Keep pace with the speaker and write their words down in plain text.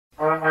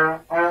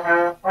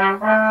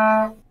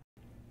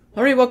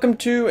everybody, welcome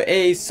to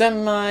a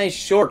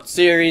semi-short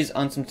series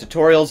on some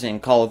tutorials in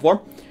Call of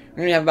War. We're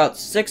going to have about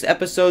 6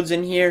 episodes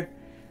in here,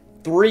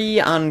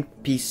 3 on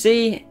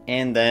PC,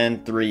 and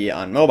then 3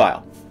 on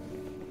mobile.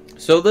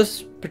 So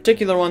this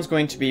particular one's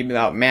going to be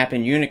about map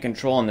and unit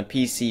control on the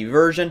PC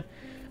version.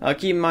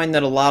 Keep in mind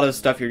that a lot of the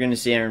stuff you're going to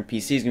see on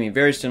PC is going to be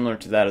very similar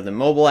to that of the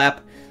mobile app,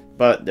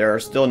 but there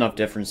are still enough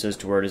differences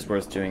to where it is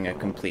worth doing a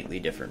completely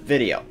different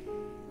video.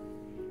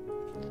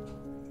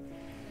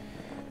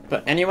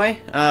 But anyway,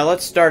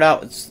 let's start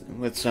out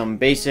with some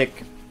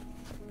basic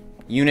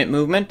unit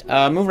movement.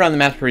 Move around the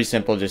map's pretty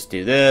simple. Just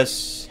do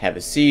this, have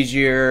a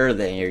seizure,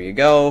 there you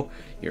go,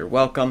 you're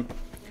welcome.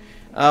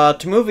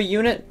 To move a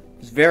unit,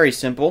 it's very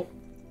simple.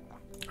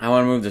 I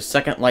want to move the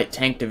 2nd Light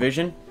Tank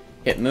Division,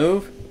 hit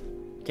move,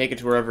 take it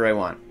to wherever I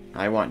want.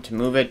 I want to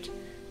move it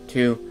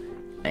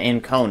to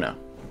Ancona,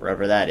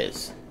 wherever that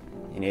is,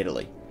 in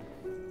Italy,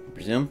 I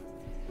presume.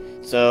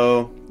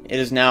 So, it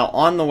is now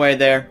on the way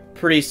there,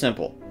 pretty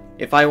simple.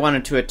 If I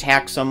wanted to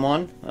attack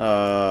someone,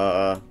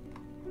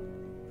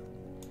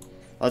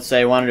 let's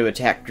say I wanted to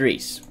attack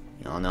Greece.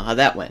 Y'all know how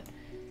that went.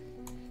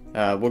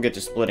 We'll get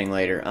to splitting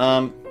later.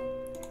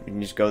 We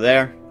can just go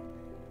there.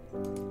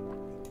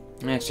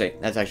 Actually,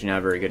 that's actually not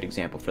a very good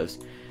example for this.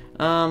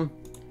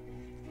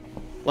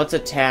 Let's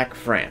attack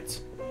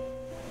France.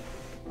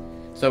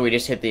 So we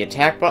just hit the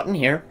attack button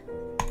here.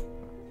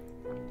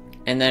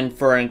 And then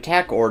for an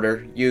attack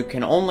order, you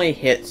can only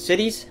hit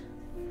cities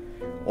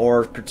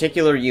or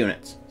particular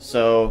units.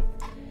 So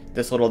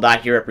this little dot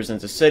here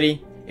represents a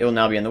city. It will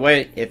now be in the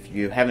way. If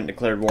you haven't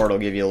declared war, it'll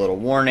give you a little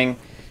warning.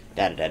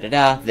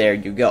 There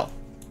you go.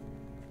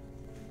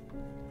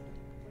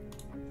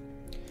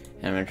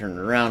 And I'm going to turn it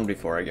around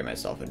before I get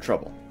myself in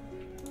trouble.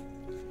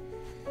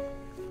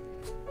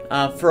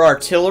 For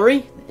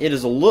artillery, it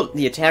is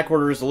the attack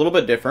order is a little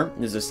bit different.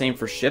 It is the same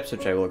for ships,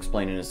 which I will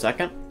explain in a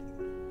second.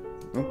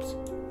 Oops.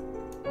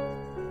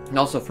 And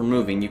also for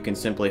moving, you can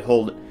simply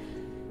hold.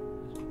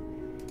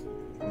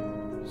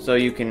 So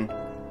you can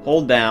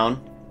hold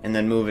down and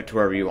then move it to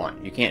wherever you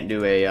want. You can't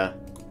do a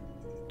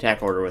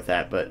attack order with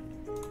that, but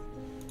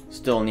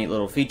still a neat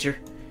little feature.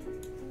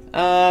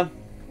 Yeah.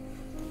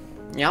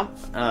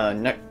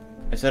 I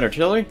said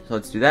artillery, so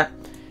let's do that.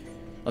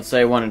 Let's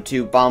say I wanted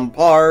to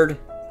bombard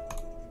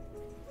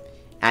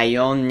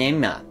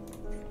Ionema.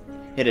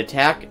 Hit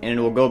attack, and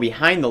it will go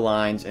behind the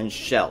lines and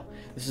shell.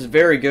 This is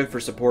very good for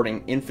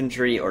supporting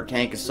infantry or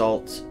tank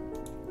assaults.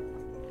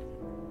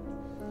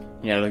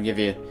 You know, it'll give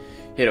you.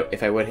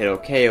 If I would hit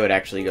OK, I would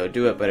actually go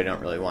do it, but I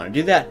don't really want to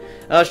do that.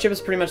 Ship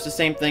is pretty much the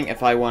same thing.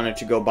 If I wanted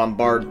to go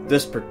bombard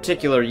this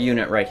particular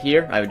unit right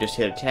here, I would just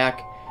hit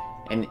attack,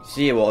 and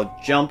see, it will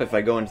jump. If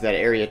I go into that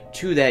area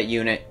to that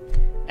unit,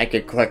 I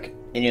could click,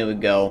 and it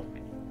would go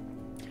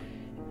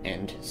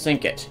and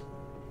sink it.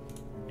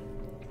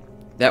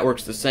 That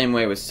works the same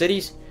way with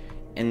cities,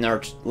 and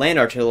our land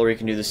artillery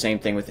can do the same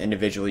thing with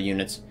individual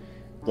units,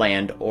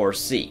 land or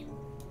sea.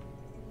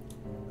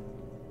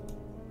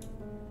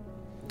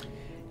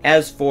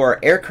 As for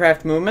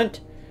aircraft movement,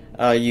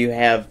 you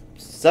have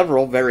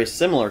several very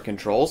similar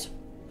controls.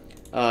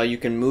 You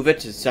can move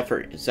it to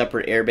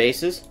separate air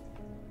bases.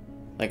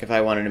 Like if I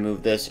wanted to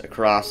move this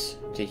across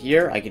to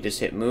here, I could just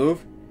hit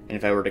move. And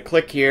if I were to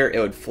click here, it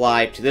would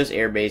fly to this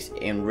airbase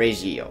in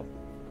Reggio.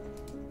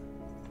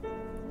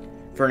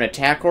 For an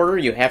attack order,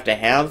 you have to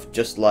have,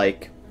 just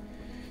like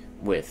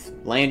with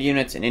land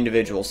units, an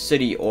individual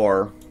city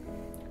or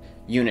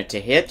unit to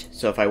hit.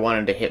 So if I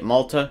wanted to hit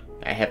Malta,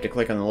 I have to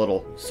click on the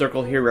little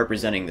circle here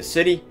representing the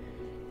city.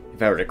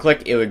 If I were to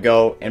click, it would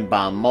go and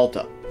bomb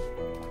Malta.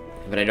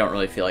 But I don't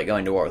really feel like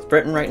going to war with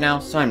Britain right now,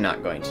 so I'm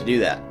not going to do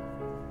that.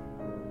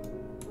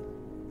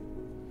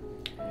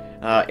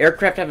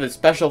 Aircraft have a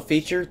special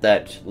feature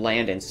that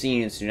land and sea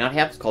units do not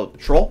have. It's called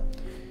patrol.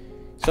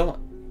 So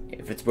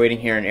if it's waiting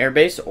here in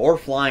airbase or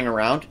flying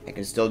around, I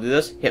can still do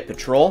this. Hit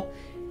patrol,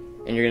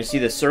 and you're going to see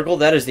the circle.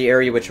 That is the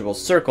area which it will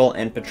circle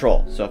and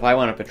patrol. So if I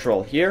want to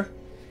patrol here,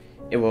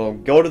 it will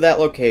go to that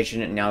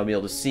location, and now I'll be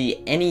able to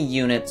see any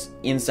units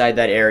inside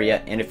that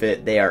area, and if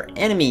they are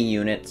enemy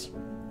units,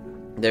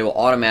 they will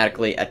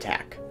automatically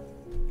attack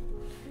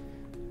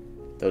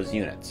those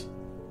units.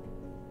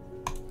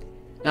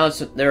 Now,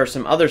 there are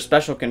some other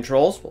special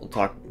controls. We'll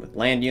talk with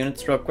land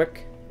units real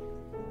quick.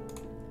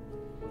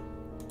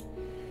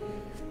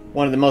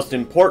 One of the most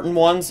important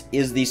ones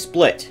is the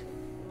split.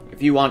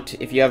 If you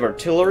have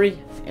artillery,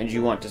 and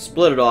you want to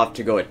split it off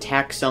to go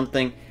attack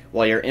something,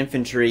 while your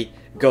infantry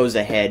goes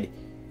ahead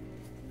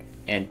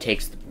and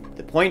takes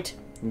the point.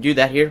 You do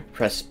that here,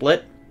 press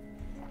split,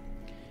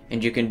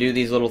 and you can do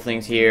these little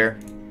things here,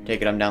 take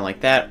them down like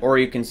that, or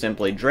you can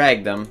simply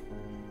drag them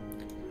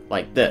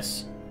like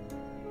this.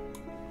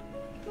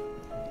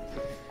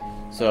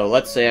 So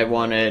let's say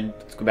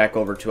let's go back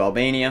over to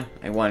Albania.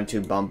 I wanted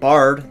to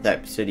bombard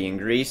that city in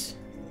Greece.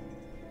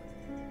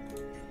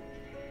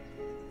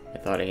 I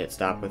thought I hit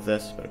stop with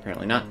this, but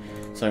apparently not.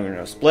 So I'm going to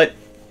go split,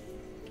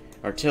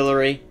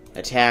 artillery,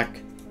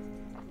 attack,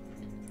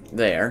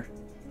 there.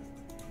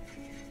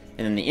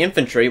 And then the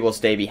infantry will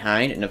stay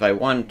behind, and if I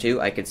wanted to,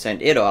 I could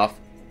send it off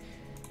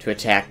to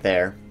attack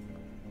there.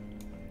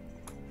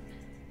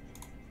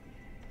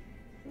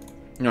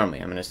 Normally,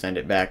 I'm going to send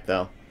it back,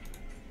 though,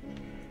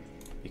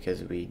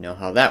 because we know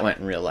how that went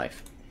in real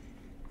life.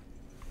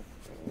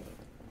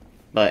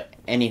 But,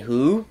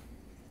 anywho,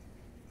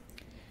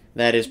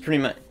 that is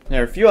pretty much...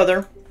 There are a few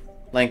other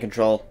land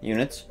control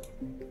units,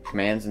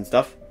 commands and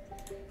stuff.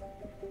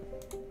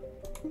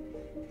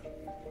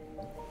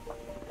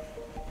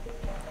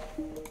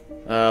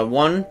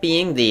 One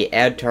being the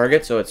add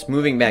target, so it's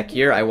moving back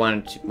here. I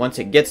want to, once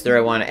it gets there,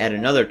 I want to add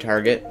another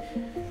target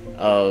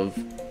of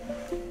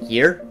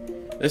here.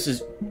 This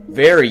is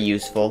very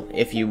useful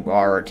if you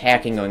are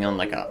attacking going on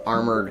like a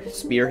armored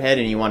spearhead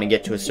and you want to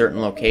get to a certain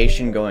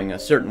location going a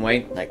certain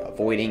way, like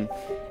avoiding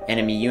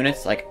enemy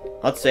units. Like,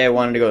 let's say I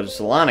wanted to go to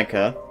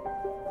Salonika,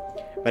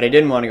 but I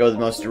didn't want to go the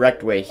most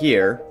direct way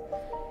here.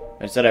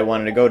 Instead, I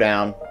wanted to go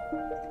down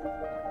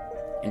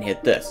and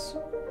hit this.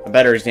 A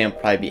better example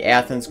would probably be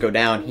Athens. Go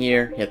down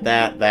here, hit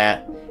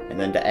that, and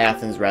then to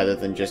Athens rather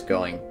than just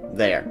going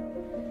there.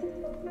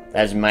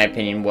 That is, in my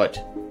opinion, what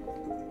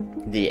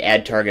the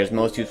add target is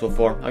most useful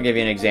for. I'll give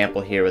you an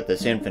example here with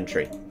this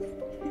infantry.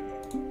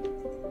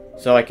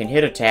 So I can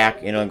hit attack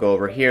and it'll go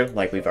over here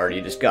like we've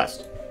already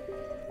discussed.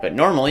 But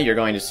normally you're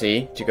going to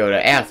see, to go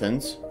to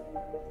Athens,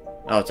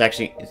 oh, it's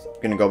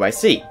going to go by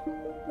sea.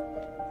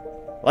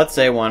 Let's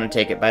say I want to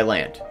take it by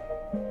land.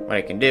 What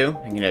I can do,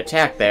 I can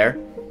attack there,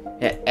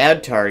 hit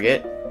add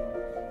target,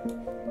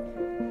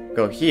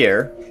 go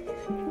here,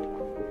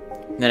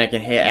 then I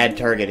can hit add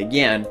target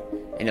again,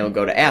 and it'll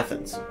go to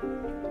Athens,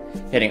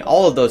 hitting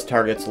all of those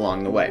targets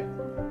along the way.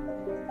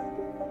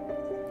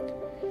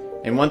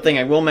 And one thing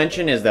I will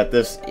mention is that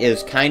this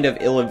is kind of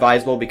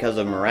ill-advisable because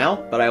of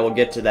morale, but I will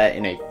get to that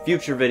in a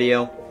future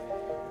video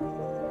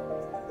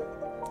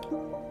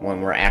when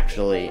we're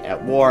actually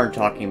at war and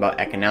talking about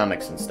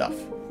economics and stuff.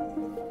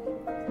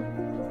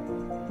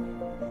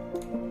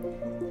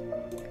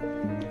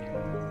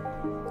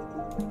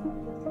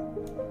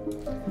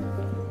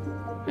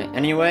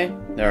 Anyway,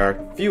 there are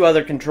a few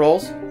other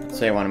controls. Let's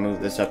say I want to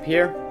move this up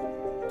here,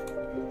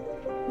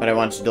 but I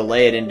want to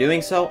delay it in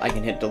doing so. I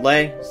can hit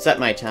delay, set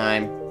my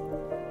time,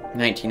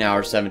 19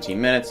 hours, 17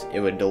 minutes.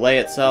 It would delay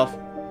itself.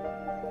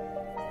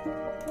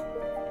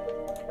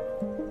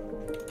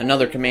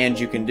 Another command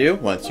you can do,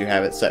 once you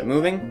have it set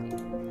moving,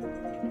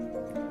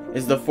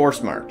 is the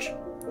force march.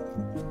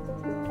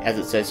 As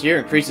it says here,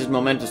 increases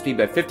momentum speed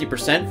by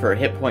 50% for a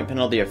hit point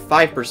penalty of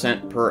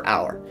 5% per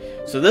hour.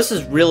 So this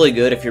is really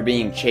good if you're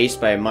being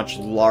chased by a much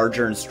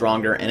larger and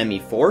stronger enemy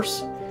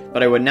force,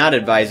 but I would not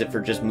advise it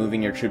for just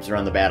moving your troops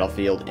around the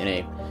battlefield in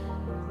a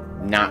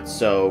not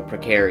so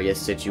precarious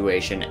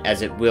situation,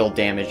 as it will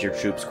damage your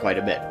troops quite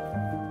a bit.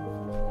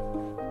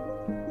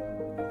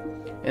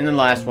 And the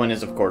last one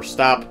is, of course,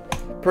 stop.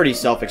 Pretty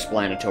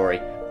self-explanatory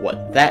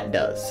what that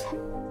does.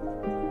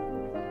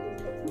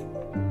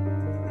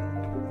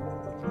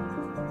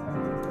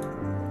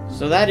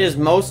 So that is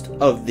most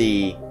of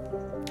the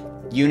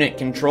unit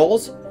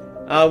controls.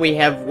 We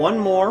have one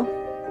more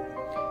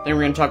thing we're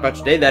going to talk about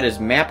today. That is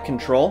map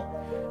control.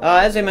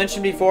 As I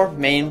mentioned before,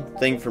 main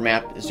thing for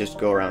map is just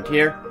go around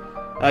here.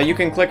 You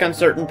can click on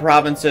certain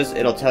provinces.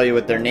 It'll tell you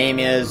what their name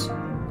is,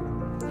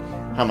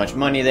 how much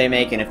money they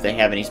make, and if they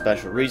have any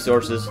special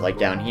resources. Like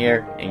down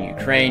here in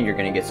Ukraine, you're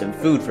going to get some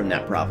food from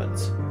that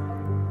province.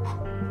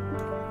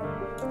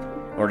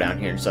 Or down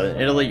here in southern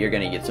Italy, you're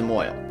going to get some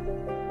oil.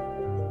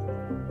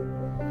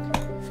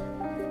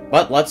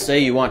 But let's say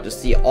you want to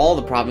see all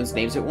the province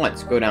names at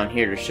once. Go down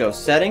here to show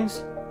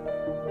settings.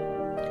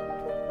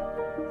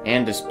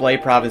 And display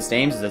province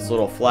names is this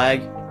little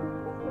flag.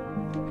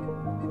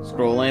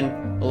 Scroll in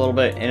a little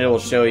bit and it will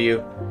show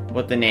you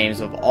what the names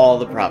of all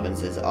the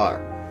provinces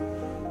are.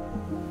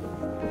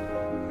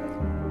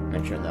 I'm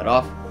going to turn that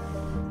off.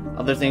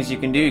 Other things you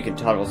can do, you can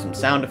toggle some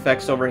sound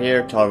effects over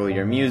here, toggle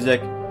your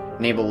music,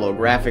 enable low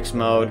graphics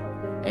mode,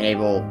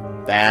 enable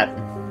that,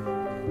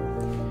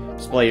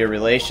 display your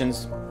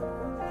relations.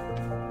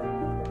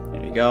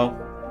 Go.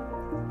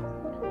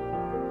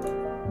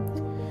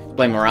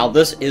 Display morale.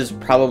 This is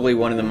probably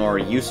one of the more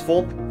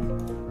useful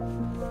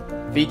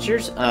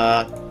features,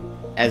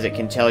 as it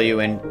can tell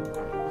you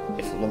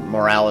if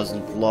morale is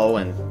low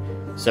in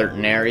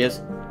certain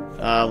areas.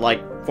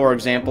 Like, for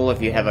example,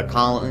 if you have a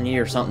colony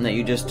or something that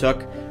you just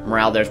took,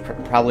 morale there's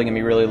probably going to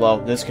be really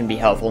low. This can be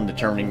helpful in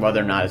determining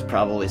whether or not it's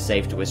probably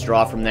safe to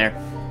withdraw from there.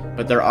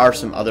 But there are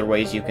some other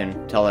ways you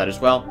can tell that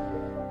as well.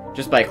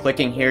 Just by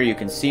clicking here, you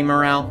can see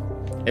morale.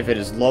 If it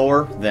is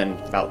lower than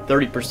about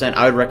 30%,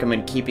 I would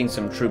recommend keeping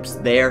some troops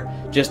there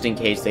just in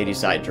case they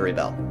decide to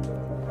rebel.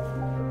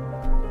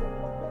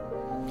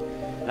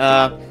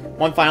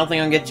 One final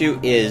thing I'll get to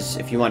is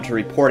if you want to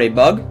report a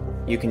bug,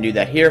 you can do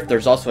that here. If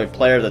there's also a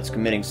player that's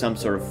committing some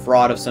sort of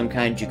fraud of some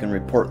kind, you can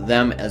report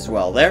them as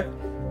well there.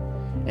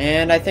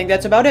 And I think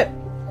that's about it.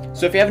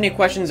 So if you have any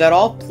questions at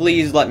all,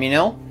 please let me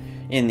know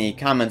in the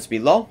comments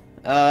below.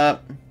 Yeah.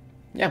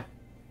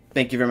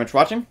 Thank you very much for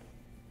watching,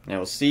 and I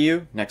will see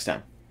you next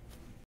time.